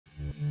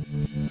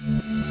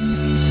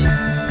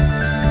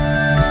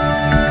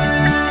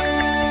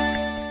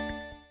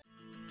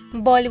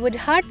Bollywood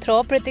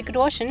heartthrob Hrithik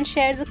Roshan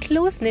shares a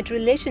close-knit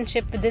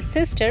relationship with his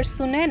sister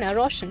Sunaina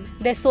Roshan.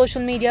 Their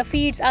social media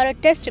feeds are a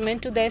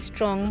testament to their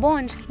strong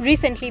bond.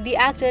 Recently, the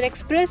actor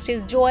expressed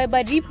his joy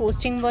by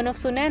reposting one of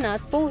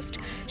Sunaina's posts,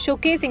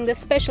 showcasing the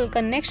special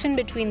connection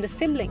between the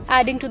siblings.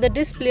 Adding to the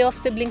display of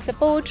sibling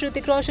support,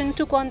 Hrithik Roshan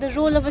took on the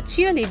role of a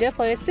cheerleader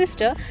for his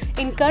sister,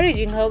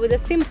 encouraging her with a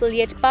simple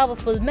yet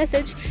powerful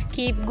message,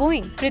 "Keep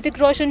going." Hrithik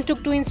Roshan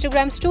took to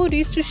Instagram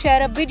stories to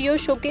share a video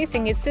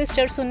showcasing his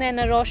sister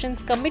Sunaina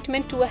Roshan's commitment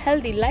to a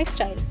healthy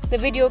lifestyle. The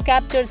video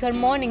captures her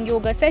morning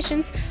yoga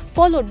sessions,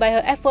 followed by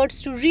her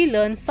efforts to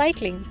relearn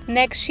cycling.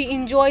 Next, she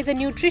enjoys a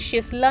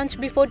nutritious lunch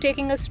before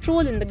taking a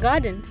stroll in the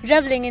garden,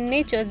 reveling in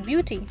nature's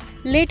beauty.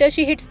 Later,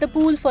 she hits the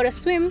pool for a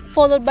swim,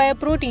 followed by a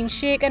protein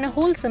shake and a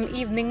wholesome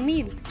evening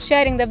meal.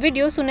 Sharing the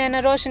video,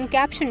 Sunaina Roshan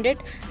captioned it,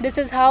 "This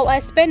is how I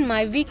spend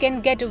my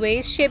weekend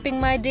getaways, shaping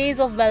my days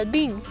of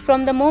well-being.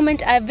 From the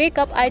moment I wake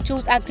up, I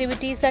choose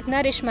activities that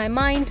nourish my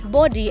mind,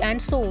 body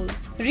and soul."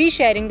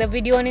 Resharing the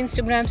video on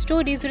Instagram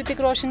stories, Hrithik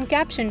Roshan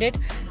captioned it,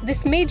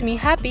 "This made me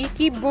happy,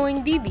 keep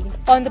going Didi."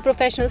 On the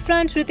professional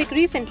front, Hrithik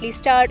recently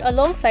starred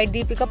alongside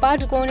Deepika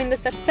Padukone in the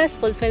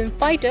successful film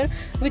Fighter,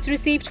 which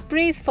received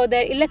praise for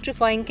their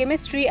electrifying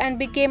chemistry and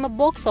became a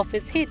box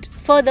office hit.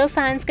 Further,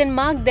 fans can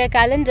mark their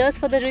calendars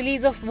for the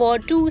release of War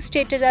 2,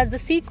 stated as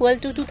the sequel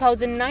to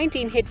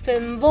 2019 hit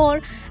film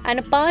War and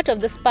a part of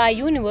the spy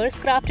universe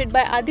crafted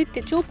by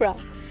Aditya Chopra.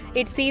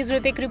 It sees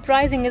Hrithik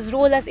reprising his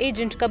role as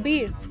Agent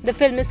Kabir. The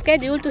film is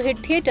scheduled to hit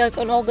theatres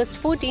on August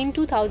 14,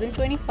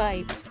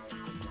 2025.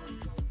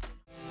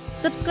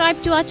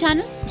 Subscribe to our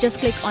channel. Just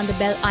click on the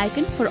bell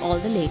icon for all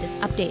the latest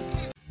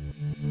updates.